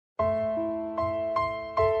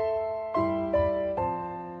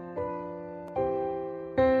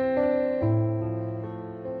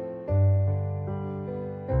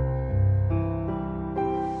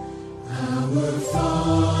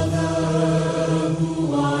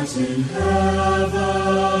in heaven,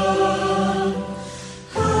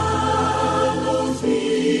 hallowed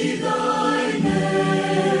be thy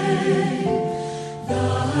name.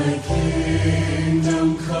 Thy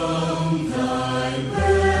kingdom come, thy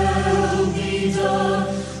will be done,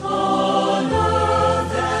 on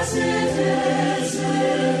earth as it is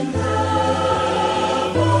in heaven.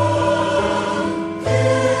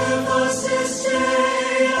 Give us this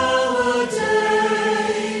day our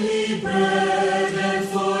daily bread, and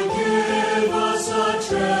forgive us our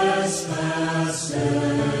trespasses,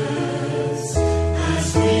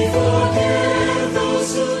 as we forgive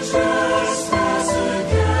those who trespass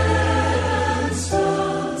against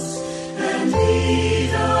us. And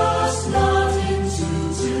lead us not into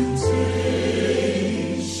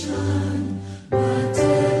temptation, but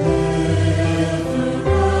deliver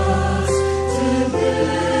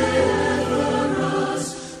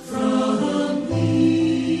us from evil.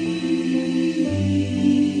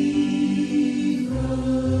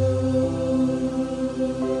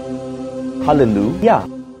 Hallelujah.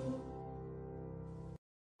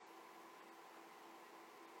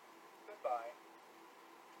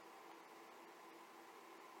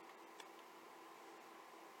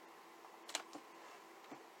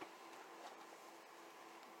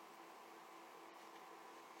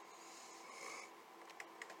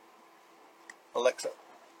 Alexa,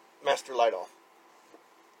 master light off.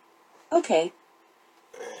 Okay.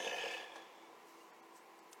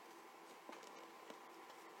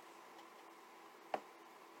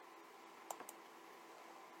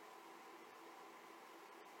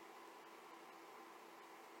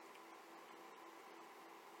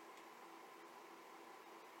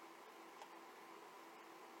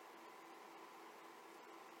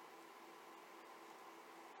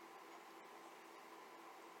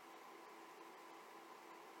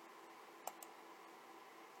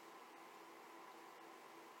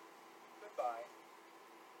 Goodbye.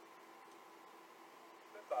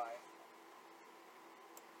 Goodbye.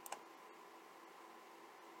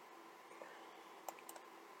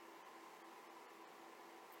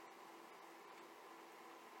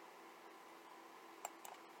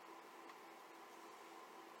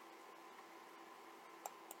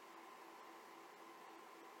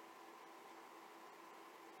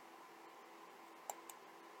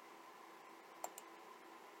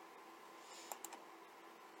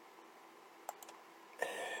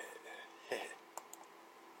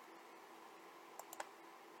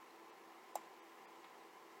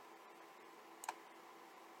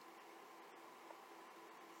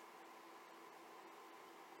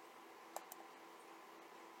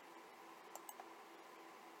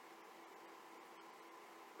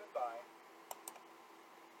 Goodbye.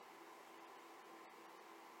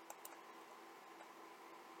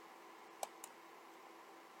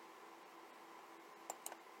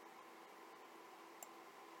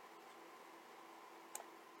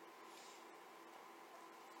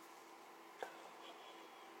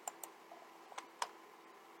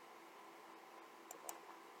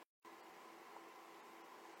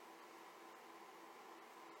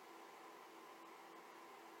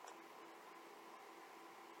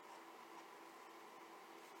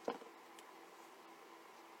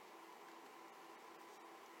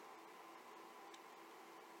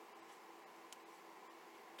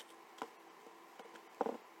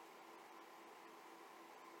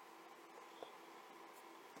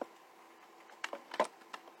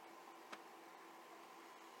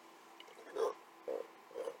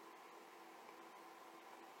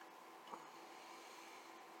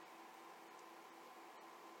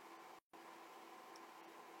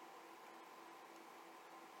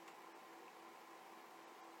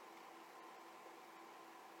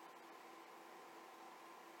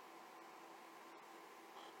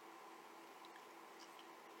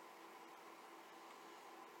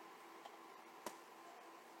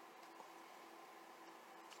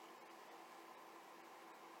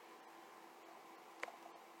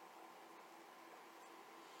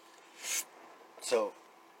 So,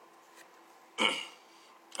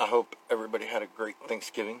 I hope everybody had a great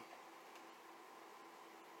Thanksgiving.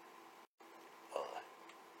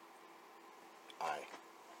 I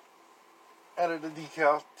added a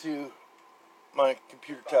decal to my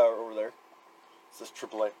computer tower over there. It says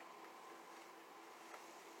AAA.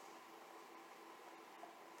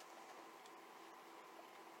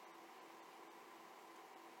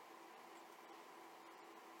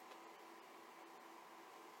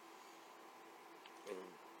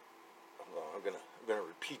 I'm gonna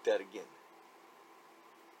repeat that again.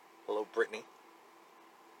 Hello, Brittany.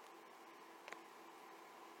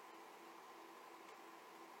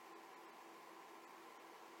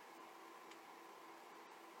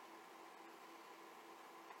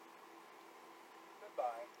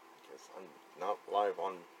 because I'm not live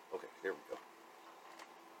on. Okay, here we go.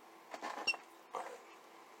 All right.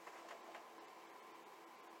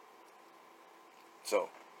 So,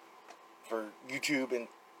 for YouTube and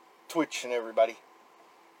Twitch and everybody,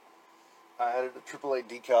 I added a AAA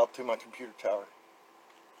decal to my computer tower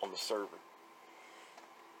on the server.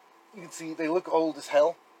 You can see they look old as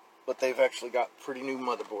hell, but they've actually got pretty new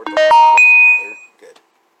motherboards. They're good.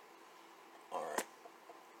 Alright.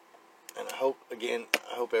 And I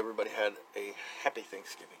hope everybody had a happy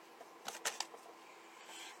Thanksgiving.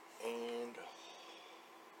 And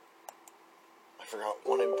I forgot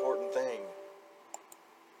one important thing.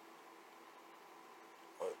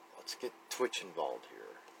 Let's get Twitch involved here.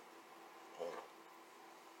 Hold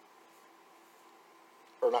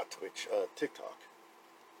on. Or not Twitch, TikTok.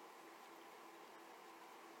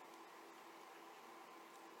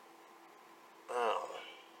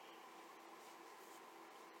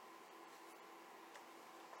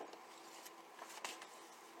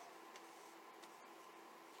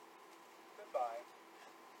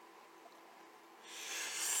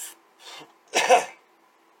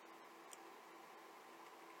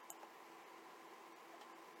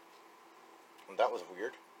 That was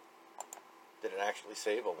weird. Did it actually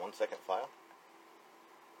save a 1-second file?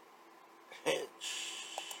 It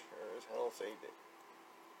sure as hell saved it.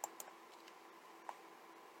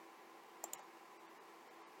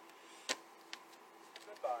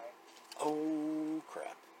 Goodbye. Oh,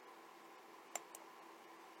 crap.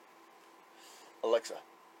 Alexa,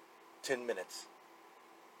 10 minutes.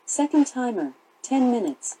 Second timer, 10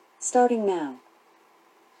 minutes, starting now.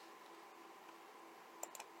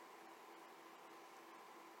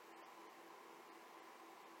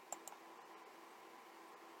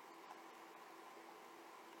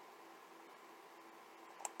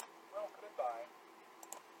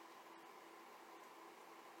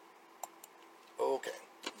 Okay,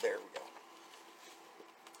 there we go.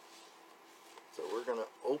 So we're going to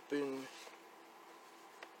open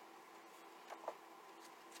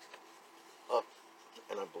up,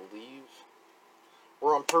 and I believe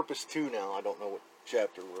we're on Purpose 2 now. I don't know what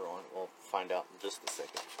chapter we're on. We'll find out in just a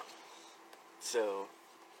second. So,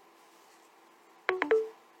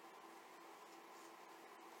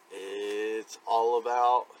 it's all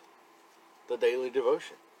about the daily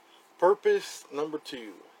devotion. Purpose number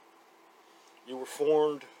 2. You were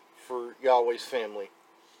formed for Yahweh's family.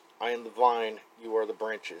 I am the vine, you are the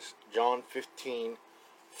branches. John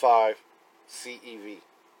 15:5 CEV.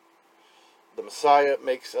 The Messiah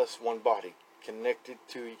makes us one body, connected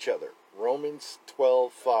to each other. Romans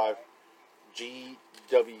 12:5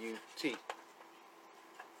 GWT.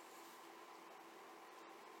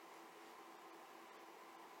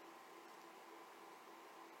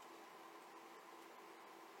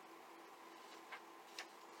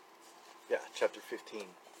 Yeah, chapter 15.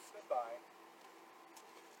 Goodbye.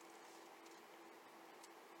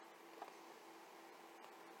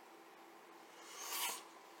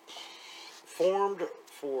 Formed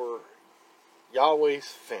for Yahweh's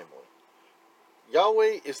family.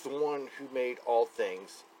 Yahweh is the one who made all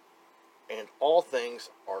things, and all things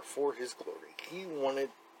are for his glory. He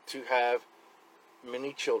wanted to have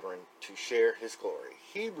many children to share his glory.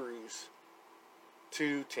 Hebrews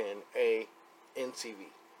 2:10a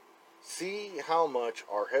NCV. See how much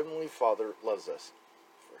our Heavenly Father loves us,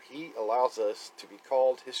 for he allows us to be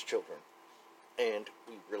called his children, and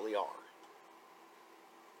we really are.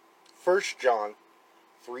 1 John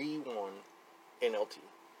 3:1 NLT.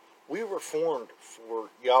 We were formed for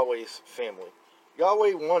Yahweh's family.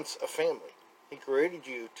 Yahweh wants a family. He created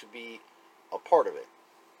you to be a part of it.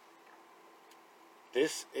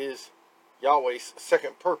 This is Yahweh's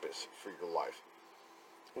second purpose for your life,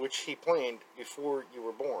 which he planned before you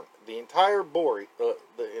were born. The entire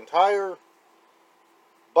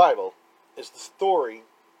Bible is the story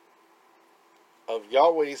of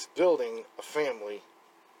Yahweh's building a family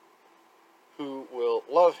who will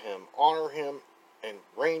love him, honor him, and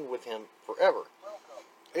reign with him forever.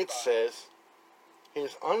 It says,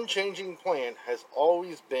 his unchanging plan has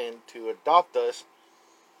always been to adopt us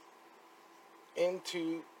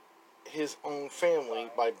into his own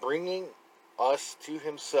family by bringing us to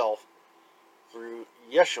himself through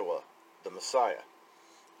Yeshua, the Messiah.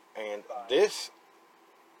 And this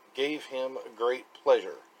gave him great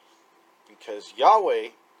pleasure, because Yahweh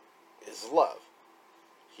is love.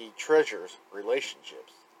 He treasures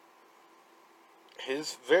relationships.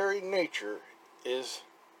 His very nature is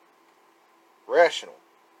rational,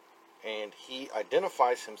 and he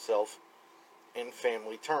identifies himself in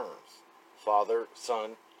family terms: Father,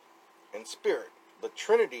 Son, and Spirit. The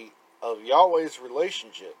Trinity of Yahweh's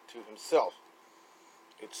relationship to himself.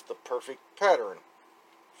 It's the perfect pattern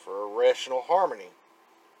for a rational harmony,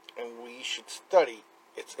 and we should study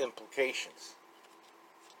its implications.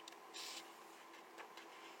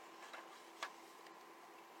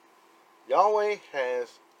 Yahweh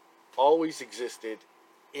has always existed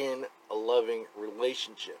in a loving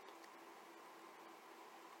relationship.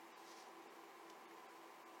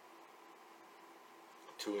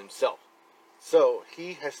 To himself. So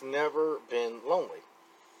he has never been lonely.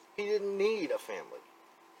 He didn't need a family.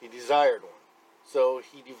 He desired one. So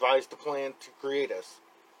he devised a plan to create us,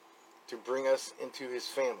 to bring us into his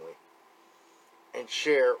family, and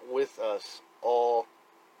share with us all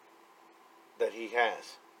that he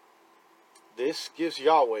has. This gives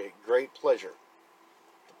Yahweh great pleasure.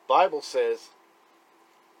 The Bible says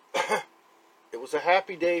it was a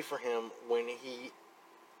happy day for him when he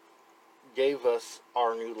gave us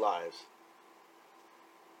our new lives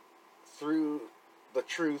through the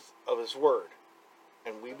truth of his word,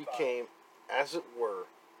 and we became, as it were,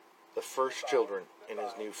 the first children in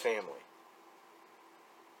his new family.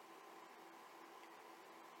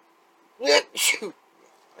 Shoot!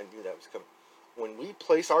 I knew that was coming. When we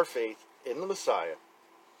place our faith in the Messiah,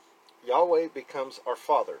 Yahweh becomes our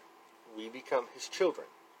Father. We become his children.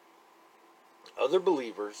 Other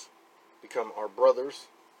believers become our brothers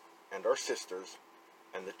and our sisters,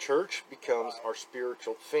 and the church becomes our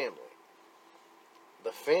spiritual family.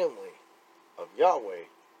 The family of Yahweh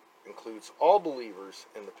includes all believers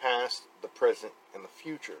in the past, the present, and the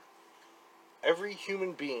future. Every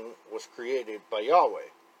human being was created by Yahweh,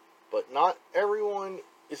 but not everyone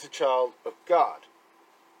is a child of God.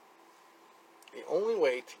 The only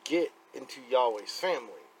way to get into Yahweh's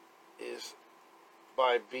family is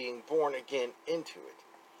by being born again into it.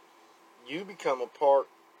 You become a part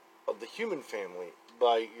of the human family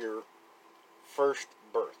by your first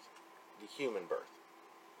birth, the human birth.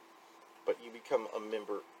 But you become a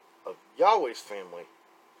member of Yahweh's family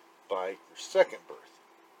by your second birth.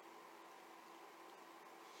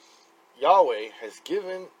 Yahweh has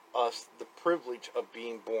given us the privilege of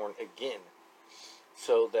being born again,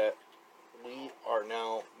 so that we are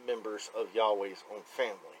now members of Yahweh's own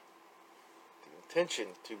family.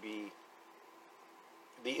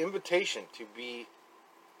 The invitation to be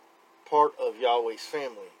part of Yahweh's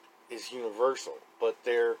family is universal, but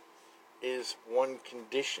there is one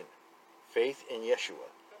condition: faith in Yeshua.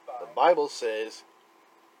 The Bible says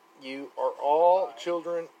you are all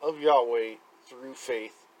children of Yahweh through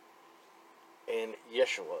faith in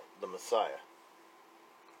Yeshua, the Messiah.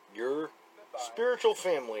 Your spiritual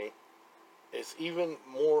family is even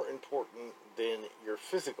more important than your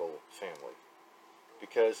physical family,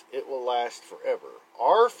 because it will last forever.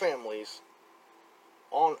 Our families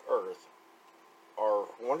on earth are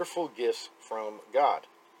wonderful gifts from God,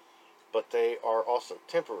 but they are also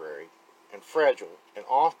temporary and fragile and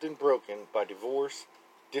often broken by divorce,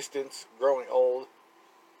 distance, growing old,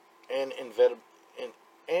 and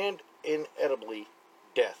inevitably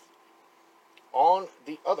death. On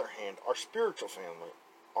the other hand, our spiritual family,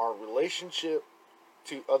 our relationship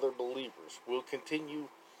to other believers, will continue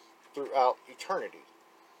throughout eternity.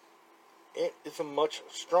 It is a much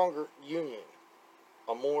stronger union,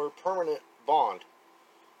 a more permanent bond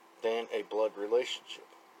than a blood relationship.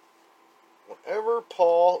 Whenever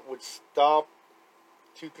Paul would stop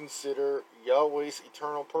to consider Yahweh's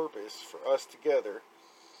eternal purpose for us together,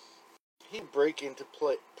 he'd break into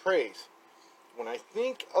praise. When I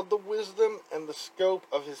think of the wisdom and the scope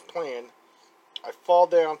of his plan, I fall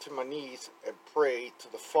down to my knees and pray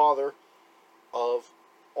to the Father of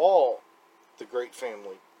all the great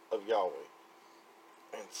family of Yahweh.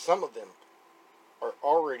 And some of them are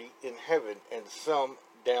already in heaven and some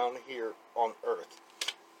down here on earth.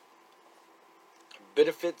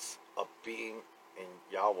 Benefits of being in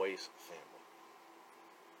Yahweh's family.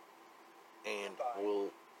 And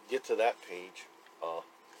we'll get to that page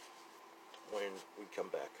when we come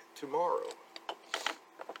back tomorrow.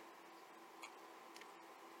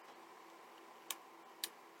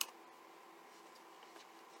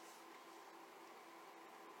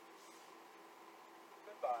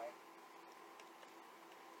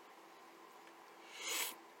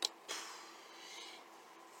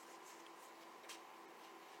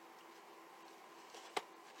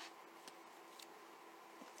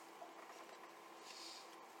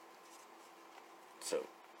 So,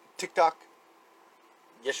 TikTok,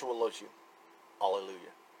 Yeshua loves you.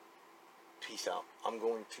 Hallelujah. Peace out. I'm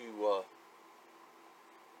going to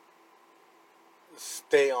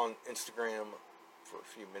stay on Instagram for a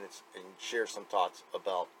few minutes and share some thoughts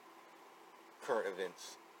about current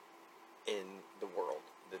events in the world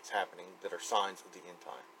that's happening that are signs of the end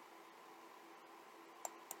time.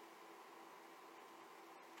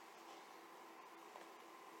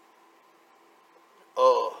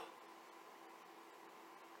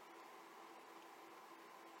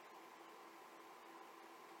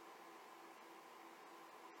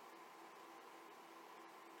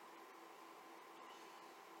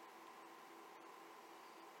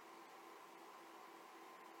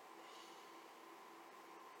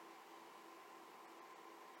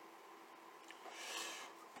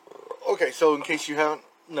 Okay, so in case you haven't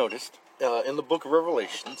noticed, in the book of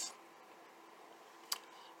Revelations,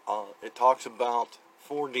 it talks about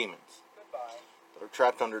 4 demons that are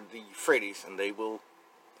trapped under the Euphrates, and they will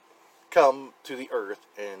come to the earth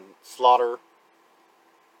and slaughter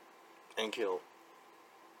and kill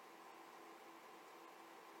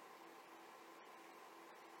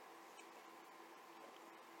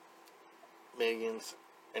millions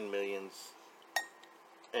and millions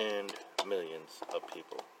and millions of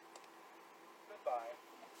people.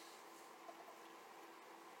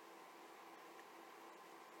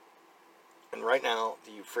 And right now,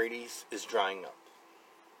 the Euphrates is drying up.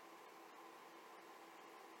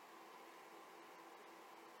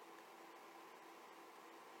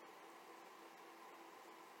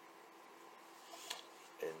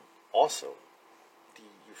 And also, the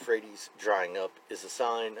Euphrates drying up is a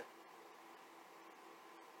sign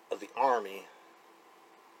of the army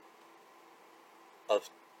of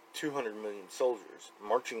 200 million soldiers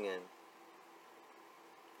marching in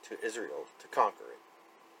to Israel to conquer it.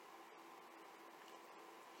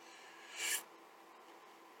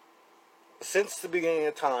 Since the beginning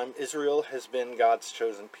of time, Israel has been God's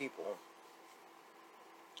chosen people.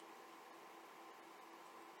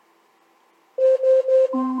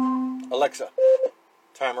 Alexa,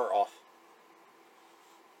 timer off.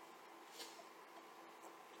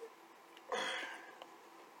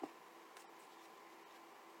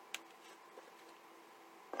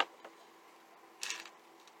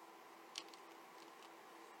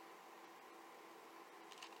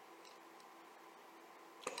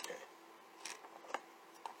 Okay.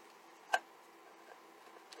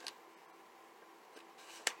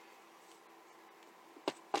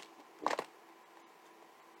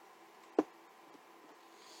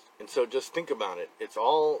 And so just think about it. It's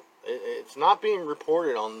not being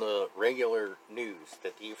reported on the regular news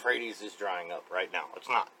that the Euphrates is drying up right now. It's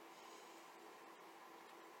not.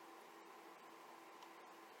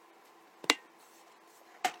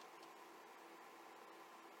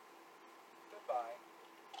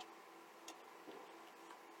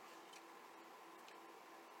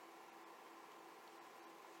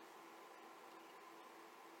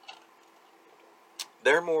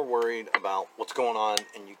 They're more worried about what's going on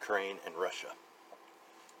in Ukraine and Russia.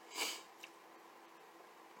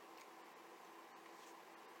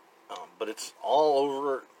 But it's all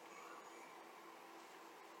over.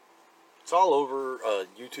 It's all over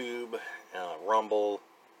YouTube, Rumble.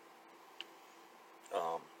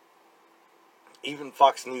 Even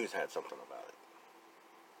Fox News had something about it.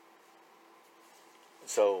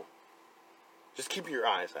 So, just keep your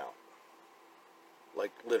eyes out.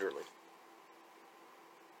 Like, literally.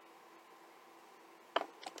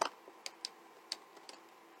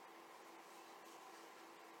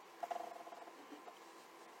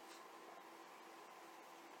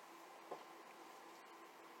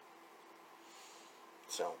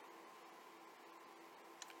 So,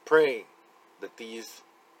 pray that these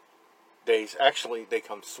days, actually, they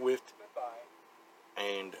come swift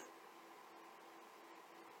and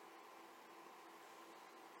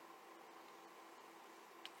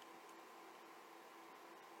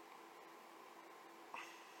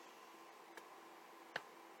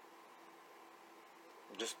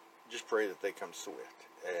just pray that they come swift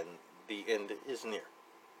and the end is near.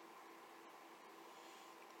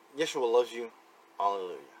 Yeshua loves you.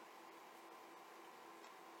 Hallelujah.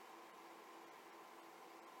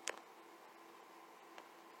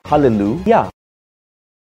 Hallelujah.